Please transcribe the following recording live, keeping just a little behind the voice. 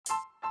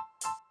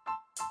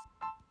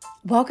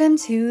Welcome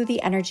to the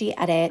Energy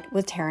Edit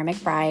with Tara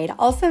McBride,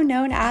 also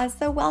known as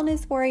the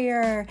Wellness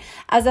Warrior.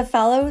 As a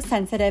fellow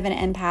sensitive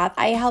and empath,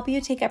 I help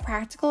you take a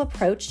practical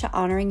approach to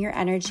honoring your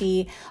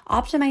energy,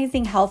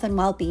 optimizing health and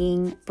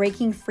well-being,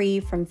 breaking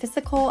free from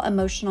physical,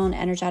 emotional, and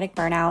energetic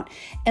burnout,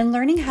 and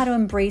learning how to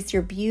embrace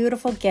your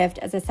beautiful gift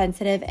as a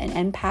sensitive and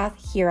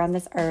empath here on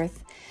this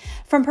earth.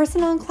 From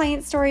personal and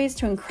client stories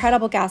to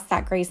incredible guests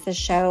that grace this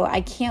show,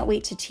 I can't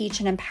wait to teach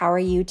and empower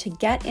you to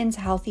get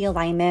into healthy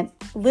alignment,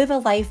 live a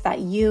life that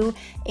you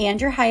and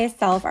your highest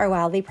self are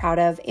wildly proud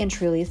of, and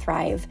truly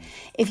thrive.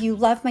 If you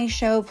love my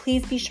show,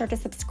 please be sure to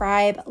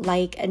subscribe,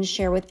 like, and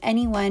share with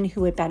anyone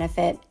who would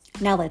benefit.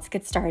 Now let's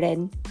get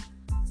started.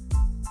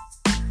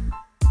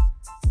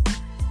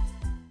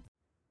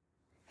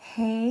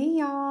 Hey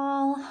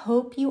y'all,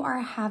 hope you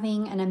are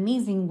having an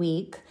amazing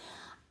week.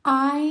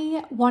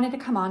 I wanted to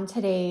come on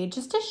today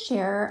just to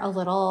share a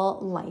little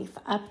life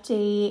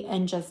update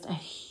and just a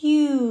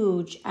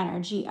huge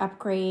energy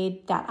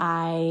upgrade that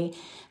I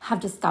have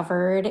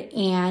discovered,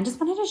 and just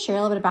wanted to share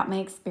a little bit about my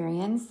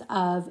experience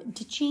of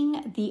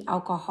ditching the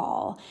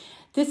alcohol.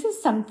 This is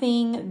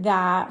something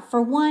that,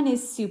 for one,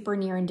 is super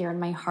near and dear in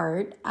my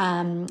heart.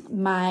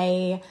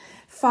 My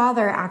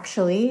father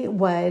actually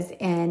was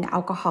an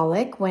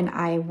alcoholic when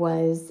I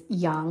was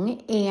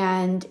young,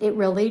 and it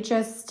really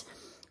just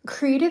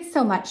created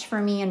so much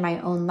for me in my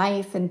own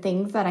life and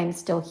things that I'm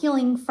still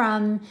healing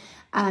from.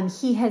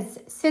 He has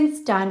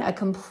since done a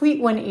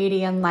complete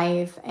 180 in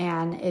life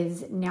and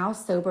is now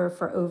sober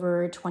for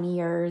over 20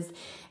 years.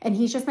 And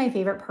he's just my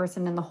favorite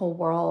person in the whole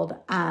world.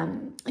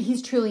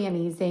 He's truly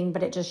amazing,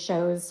 but it just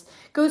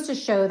goes to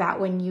show that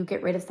when you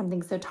get rid of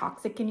something so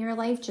toxic in your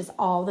life, just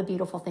all the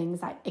beautiful things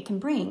that it can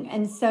bring.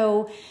 And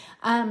so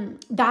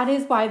that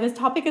is why this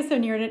topic is so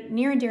near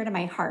and dear to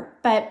my heart.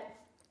 But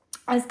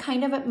as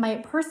kind of my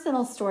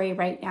personal story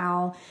right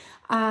now,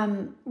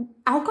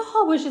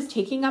 alcohol was just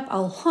taking up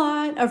a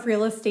lot of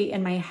real estate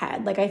in my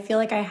head. Like, I feel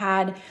like I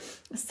had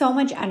so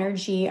much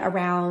energy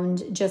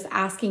around just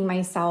asking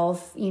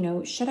myself,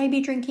 should I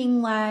be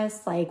drinking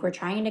less? Like, we're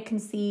trying to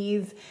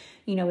conceive,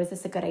 is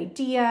this a good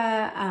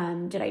idea?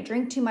 Did I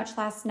drink too much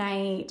last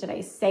night? Did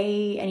I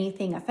say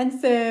anything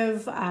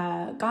offensive?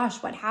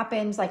 Gosh, what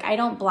happened? Like, I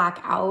don't black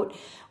out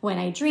when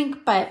I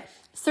drink, but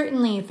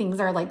certainly things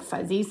are like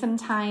fuzzy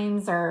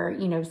sometimes, or,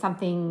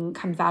 something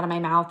comes out of my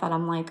mouth that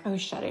I'm like, oh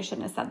shit, I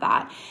shouldn't have said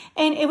that.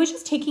 And it was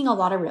just taking a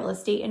lot of real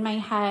estate in my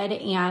head.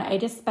 And I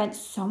just spent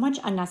so much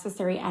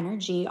unnecessary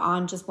energy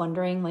on just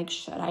wondering, like,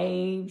 should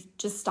I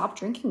just stop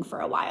drinking for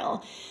a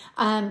while?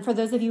 For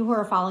those of you who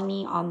are following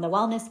me on The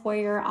Wellness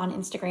Warrior on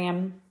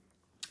Instagram,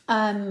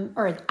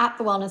 or at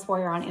The Wellness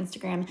Warrior on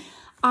Instagram,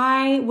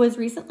 I was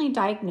recently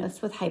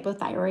diagnosed with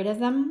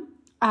hypothyroidism.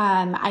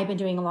 I've been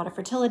doing a lot of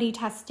fertility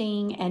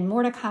testing, and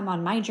more to come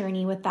on my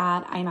journey with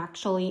that. I'm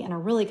actually in a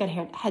really good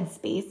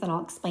headspace, and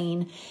I'll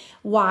explain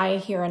why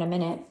here in a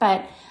minute.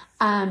 But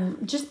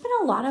just been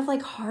a lot of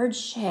like hard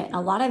shit, and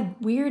a lot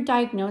of weird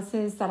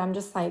diagnoses that I'm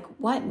just like,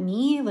 what,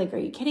 me? Like, are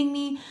you kidding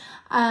me?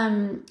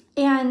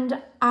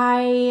 And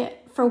I,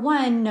 for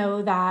one,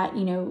 know that,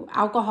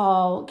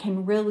 alcohol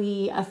can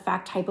really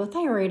affect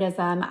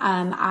hypothyroidism.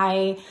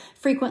 I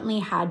frequently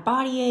had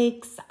body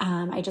aches.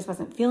 I just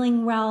wasn't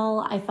feeling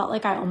well. I felt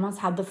like I almost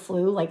had the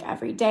flu like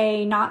every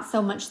day, not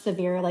so much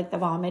severe like the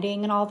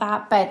vomiting and all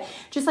that, but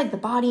just like the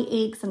body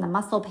aches and the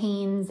muscle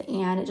pains.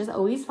 And it just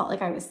always felt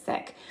like I was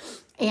sick.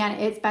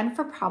 And it's been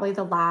for probably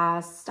the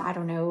last,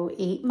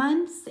 8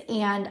 months.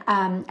 And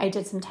I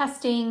did some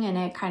testing, and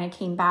it kind of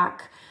came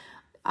back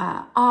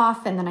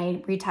off, and then I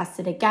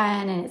retested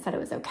again, and it said it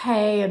was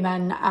okay. And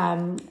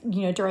then,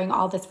 during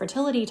all this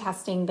fertility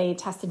testing, they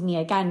tested me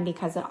again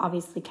because it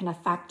obviously can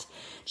affect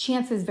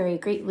chances very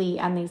greatly.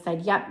 And they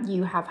said, yep,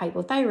 you have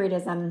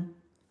hypothyroidism.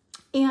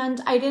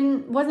 And I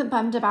wasn't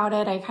bummed about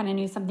it. I kind of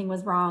knew something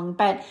was wrong,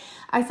 but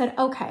I said,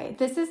 okay,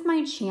 this is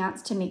my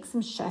chance to make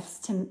some shifts,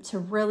 to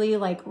really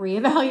like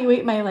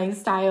reevaluate my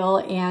lifestyle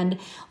and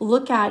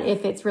look at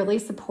if it's really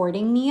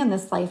supporting me in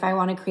this life I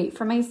want to create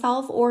for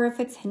myself, or if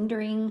it's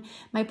hindering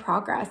my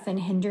progress and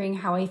hindering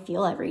how I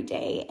feel every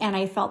day. And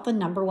I felt the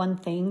number one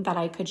thing that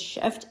I could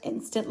shift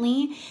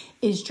instantly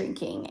is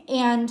drinking.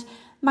 And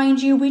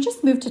mind you, we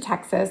just moved to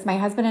Texas. My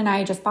husband and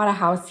I just bought a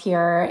house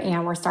here,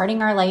 and we're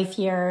starting our life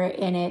here.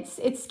 And it's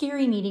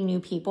scary meeting new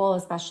people,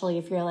 especially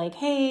if you're like,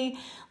 hey,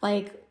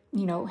 hey,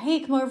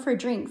 come over for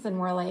drinks. And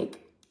we're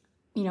like,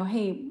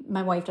 hey,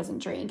 my wife doesn't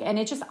drink. And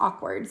it's just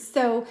awkward.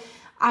 So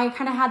I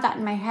kind of had that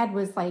in my head,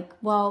 was like,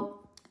 well,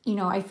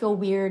 I feel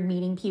weird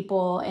meeting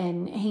people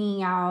and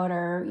hanging out,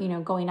 or,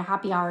 going to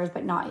happy hours,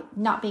 but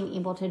not being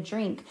able to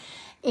drink.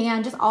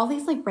 And just all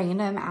these like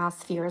random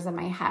ass fears in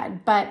my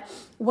head. But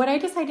what I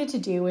decided to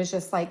do was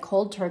just like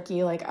cold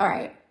turkey, like, all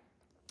right,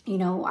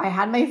 I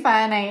had my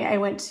fun. I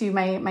went to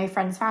my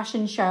friend's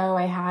fashion show.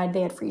 They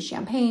had free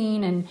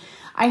champagne, and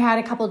I had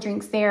a couple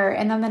drinks there.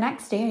 And then the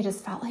next day I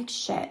just felt like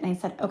shit. And I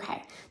said,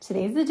 okay,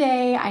 today's the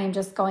day. I am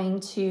just going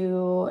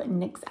to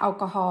nix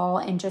alcohol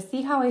and just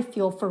see how I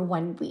feel for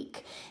 1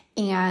 week,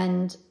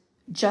 and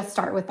just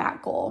start with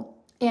that goal.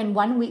 And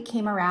 1 week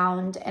came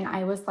around, and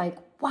I was like,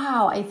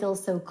 wow, I feel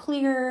so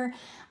clear.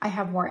 I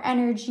have more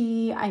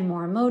energy. I'm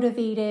more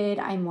motivated.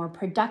 I'm more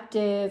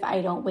productive.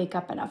 I don't wake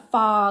up in a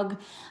fog.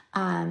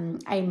 I'm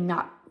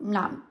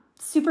not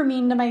super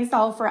mean to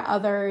myself or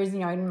others.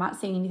 I'm not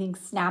saying anything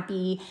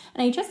snappy.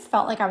 And I just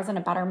felt like I was in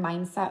a better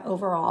mindset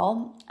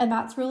overall. And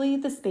that's really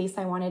the space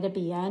I wanted to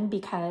be in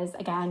because,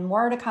 again,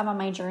 more to come on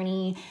my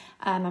journey.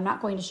 I'm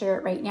not going to share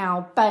it right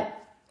now, but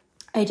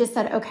I just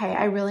said, okay,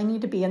 I really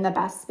need to be in the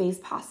best space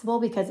possible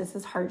because this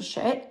is hard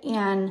shit.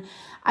 And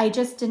I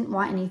just didn't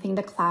want anything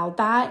to cloud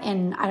that.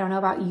 And I don't know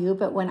about you,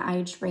 but when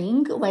I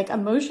drink, like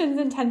emotions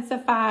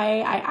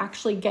intensify. I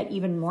actually get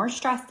even more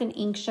stressed and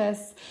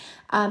anxious.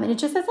 And it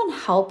just doesn't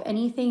help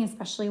anything,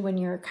 especially when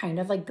you're kind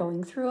of like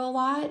going through a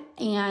lot.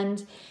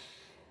 And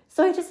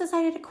so I just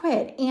decided to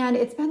quit, and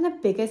it's been the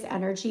biggest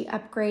energy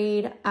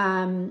upgrade.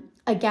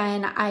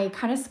 Again, I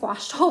kind of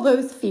squashed all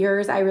those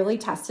fears. I really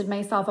tested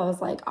myself. I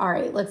was like, all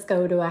right, let's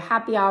go to a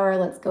happy hour.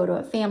 Let's go to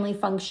a family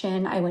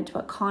function. I went to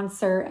a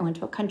concert. I went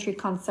to a country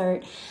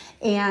concert,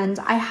 and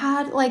I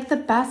had like the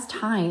best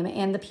time.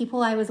 And the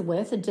people I was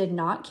with did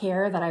not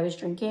care that I was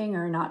drinking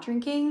or not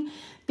drinking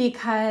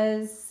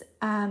because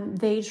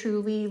they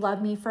truly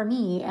love me for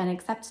me and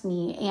accept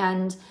me.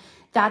 And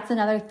that's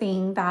another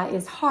thing that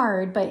is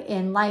hard, but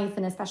in life,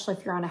 and especially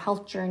if you're on a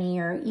health journey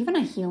or even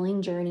a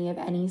healing journey of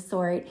any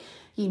sort,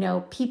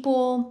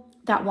 people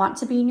that want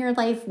to be in your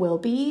life will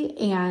be.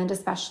 And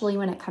especially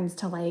when it comes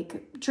to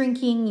like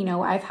drinking,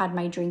 I've had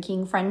my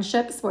drinking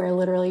friendships where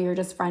literally you're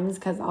just friends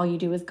because all you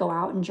do is go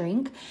out and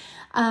drink.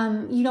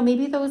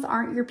 Maybe those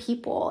aren't your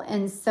people.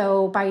 And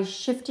so by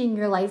shifting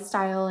your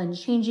lifestyle and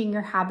changing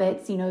your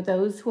habits,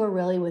 those who are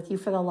really with you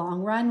for the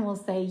long run will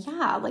say,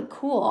 yeah, like,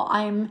 cool.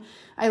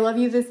 I love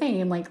you the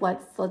same. Like,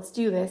 let's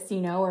do this,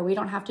 or we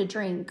don't have to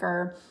drink,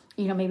 or,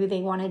 maybe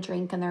they want to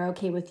drink and they're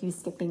okay with you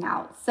skipping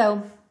out.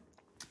 So,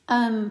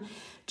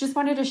 just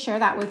wanted to share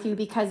that with you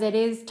because it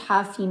is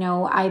tough.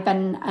 I've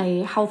been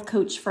a health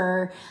coach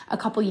for a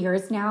couple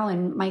years now,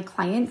 and my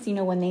clients,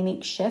 when they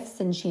make shifts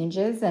and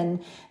changes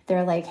and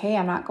they're like, hey,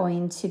 I'm not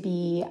going to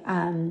be,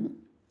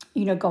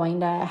 going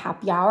to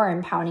happy hour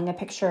and pounding a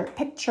picture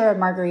of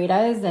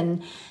margaritas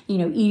and,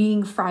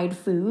 eating fried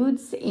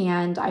foods.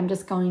 And I'm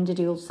just going to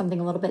do something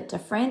a little bit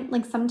different.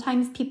 Like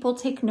sometimes people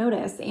take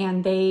notice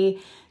and they,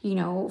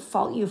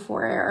 fault you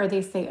for it, or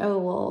they say, oh,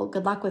 well,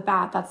 good luck with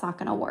that. That's not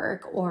going to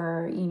work.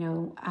 Or,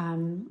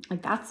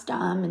 like that's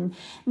dumb. And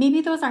maybe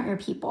those aren't your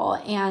people.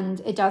 And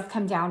it does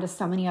come down to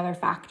so many other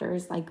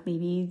factors. Like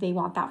maybe they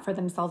want that for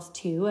themselves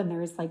too. And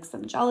there's like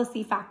some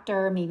jealousy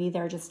factor. Maybe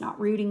they're just not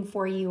rooting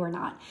for you or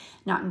not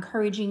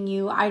encouraging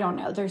you. I don't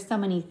know. There's so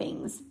many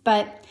things,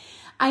 but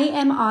I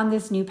am on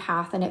this new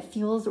path and it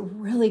feels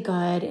really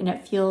good and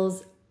it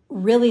feels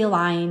really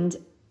aligned.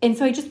 And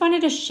so I just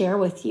wanted to share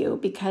with you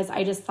because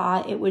I just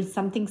thought it was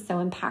something so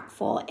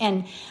impactful.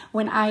 And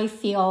when I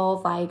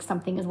feel like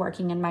something is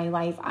working in my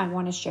life, I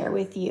want to share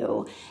with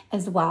you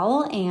as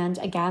well. And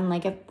again,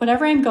 like if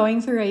whatever I'm going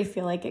through, I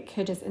feel like it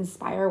could just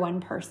inspire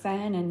one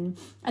person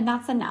and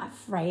that's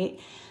enough, right?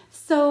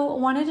 So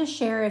wanted to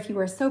share if you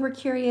were sober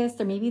curious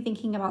or maybe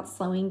thinking about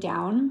slowing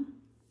down.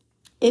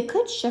 It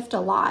could shift a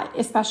lot,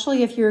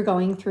 especially if you're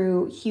going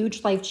through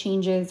huge life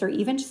changes or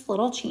even just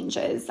little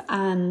changes.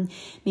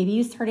 Maybe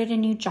you started a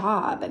new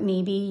job.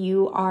 Maybe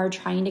you are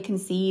trying to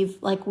conceive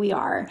like we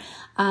are.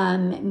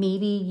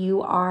 Maybe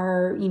you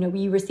are,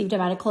 you received a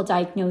medical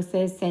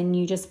diagnosis and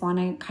you just want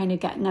to kind of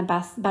get in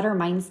a better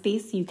mind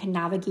space so you can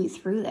navigate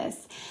through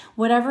this.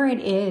 Whatever it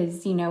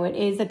is, it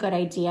is a good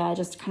idea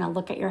just to kind of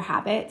look at your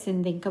habits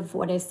and think of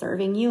what is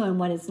serving you and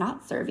what is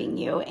not serving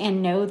you,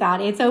 and know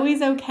that it's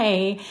always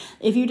okay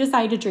if you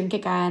decide to drink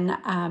again.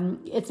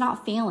 It's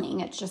not failing.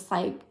 It's just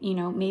like,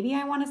 maybe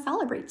I want to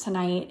celebrate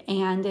tonight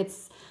and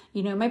it's,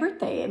 my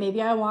birthday.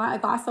 Maybe I want a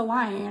glass of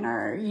wine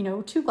or,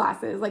 2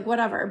 glasses, like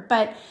whatever.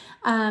 But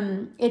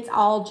it's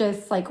all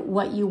just like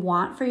what you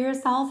want for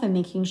yourself and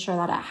making sure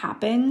that it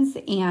happens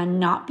and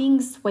not being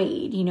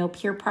swayed.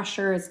 Peer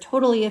pressure is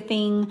totally a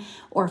thing,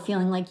 or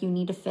feeling like you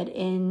need to fit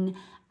in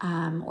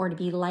or to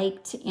be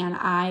liked. And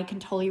I can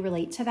totally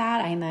relate to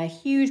that. I'm a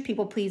huge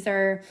people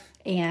pleaser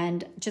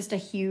and just a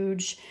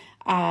huge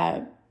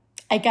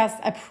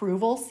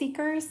approval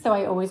seeker. So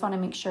I always want to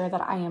make sure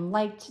that I am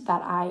liked,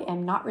 that I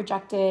am not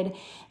rejected.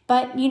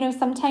 But,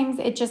 sometimes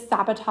it just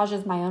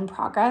sabotages my own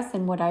progress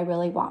and what I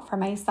really want for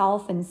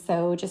myself. And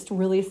so just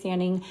really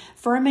standing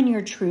firm in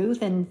your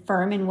truth and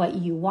firm in what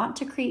you want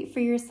to create for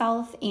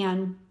yourself,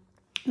 and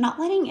not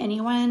letting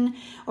anyone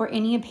or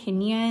any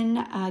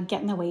opinion get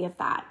in the way of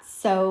that.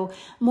 So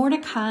more to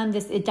come.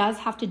 It does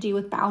have to do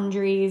with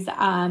boundaries.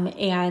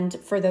 And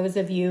for those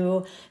of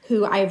you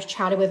who I've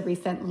chatted with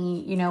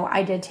recently,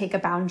 I did take a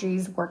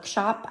boundaries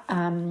workshop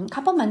a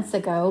couple months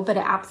ago, but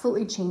it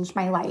absolutely changed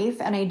my life.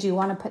 And I do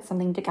want to put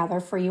something together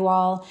for you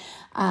all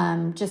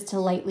just to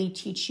lightly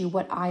teach you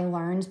what I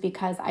learned,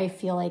 because I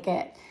feel like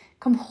it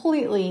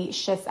completely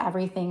shifts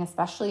everything,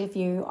 especially if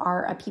you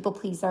are a people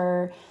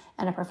pleaser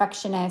and a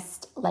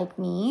perfectionist like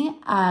me.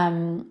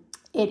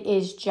 it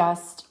is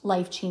just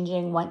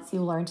life-changing once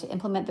you learn to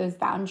implement those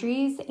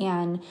boundaries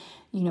and,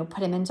 put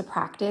them into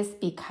practice,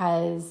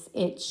 because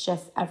it's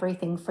just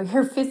everything for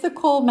your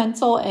physical,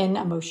 mental, and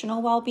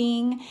emotional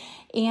well-being.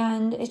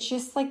 And it's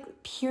just like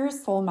pure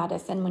soul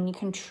medicine when you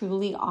can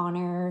truly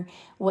honor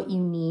what you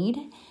need.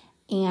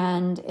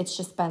 And it's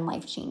just been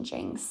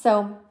life-changing.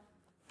 So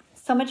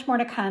much more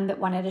to come, but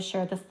wanted to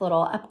share this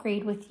little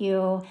upgrade with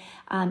you.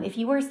 If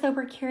you were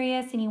sober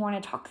curious and you want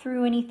to talk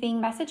through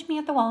anything, message me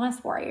at The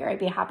Wellness Warrior. I'd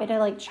be happy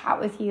to chat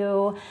with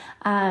you.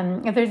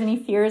 If there's any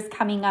fears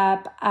coming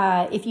up,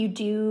 if you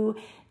do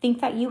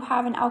think that you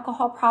have an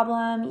alcohol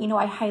problem,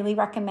 I highly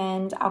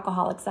recommend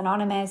Alcoholics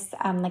Anonymous.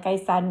 Like I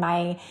said,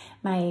 my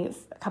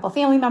couple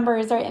family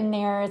members are in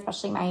there,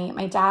 especially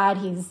my dad.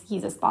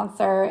 He's a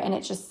sponsor, and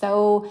it's just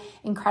so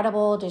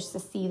incredible just to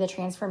see the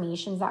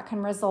transformations that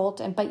can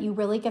result. But you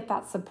really get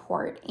that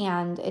support,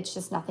 and it's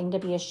just nothing to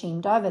be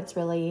ashamed of. It's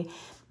really,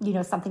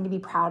 something to be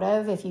proud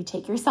of if you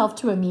take yourself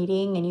to a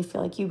meeting and you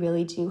feel like you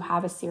really do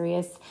have a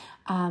serious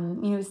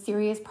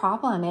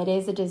problem. It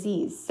is a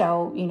disease.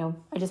 So,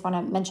 I just want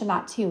to mention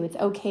that too. It's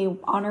okay,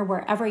 honor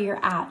wherever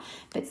you're at,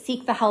 but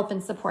seek the help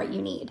and support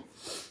you need.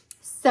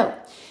 So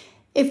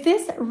if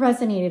this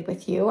resonated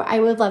with you, I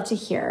would love to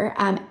hear.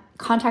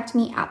 Contact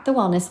me at The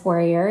Wellness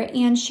Warrior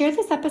and share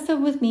this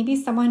episode with maybe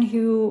someone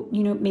who,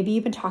 maybe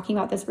you've been talking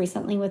about this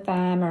recently with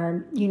them,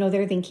 or,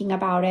 they're thinking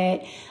about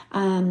it.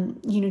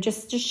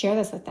 Just share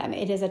this with them.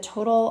 It is a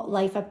total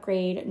life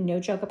upgrade. No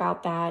joke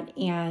about that.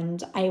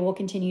 And I will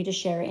continue to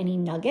share any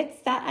nuggets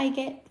that I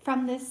get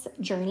from this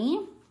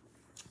journey.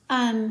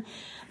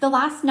 The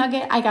last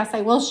nugget I guess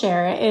I will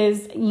share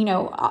is,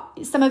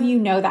 some of you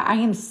know that I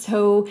am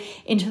so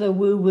into the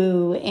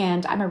woo-woo,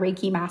 and I'm a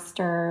Reiki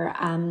master.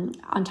 On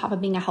top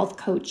of being a health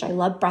coach, I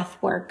love breath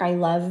work. I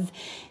love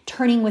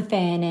turning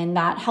within, and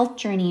that health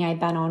journey I've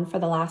been on for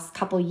the last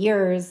couple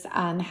years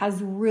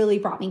has really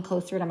brought me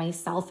closer to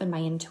myself and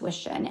my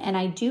intuition. And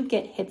I do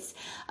get hits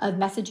of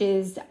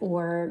messages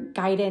or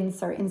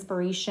guidance or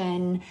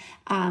inspiration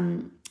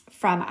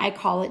from, I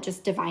call it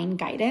just divine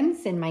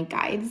guidance in my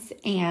guides.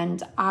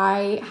 And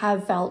I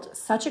have felt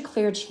such a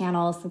clear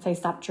channel since I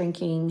stopped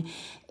drinking.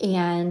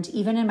 And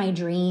even in my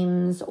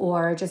dreams,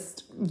 or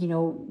just,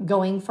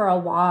 going for a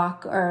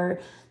walk, or,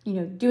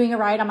 doing a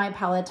ride on my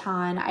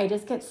Peloton, I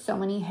just get so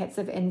many hits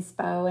of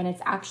inspo. And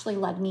it's actually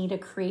led me to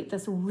create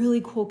this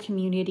really cool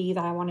community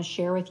that I want to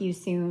share with you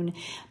soon.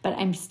 But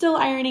I'm still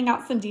ironing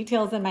out some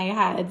details in my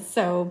head,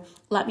 so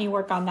let me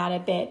work on that a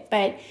bit.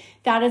 But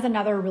that is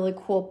another really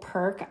cool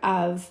perk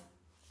of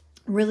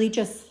really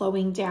just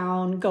slowing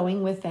down,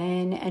 going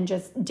within, and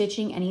just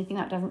ditching anything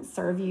that doesn't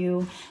serve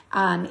you,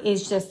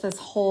 is just this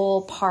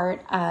whole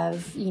part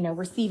of,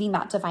 receiving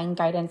that divine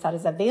guidance that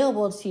is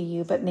available to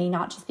you, but may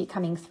not just be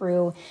coming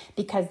through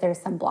because there's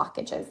some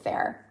blockages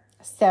there.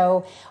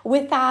 So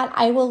with that,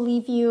 I will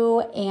leave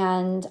you,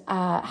 and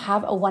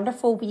have a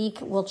wonderful week.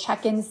 We'll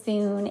check in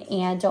soon,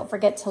 and don't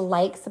forget to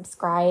like,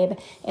 subscribe,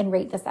 and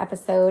rate this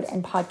episode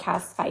and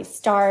podcast 5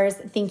 stars.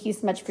 Thank you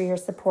so much for your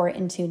support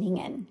and tuning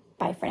in.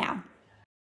 Bye for now.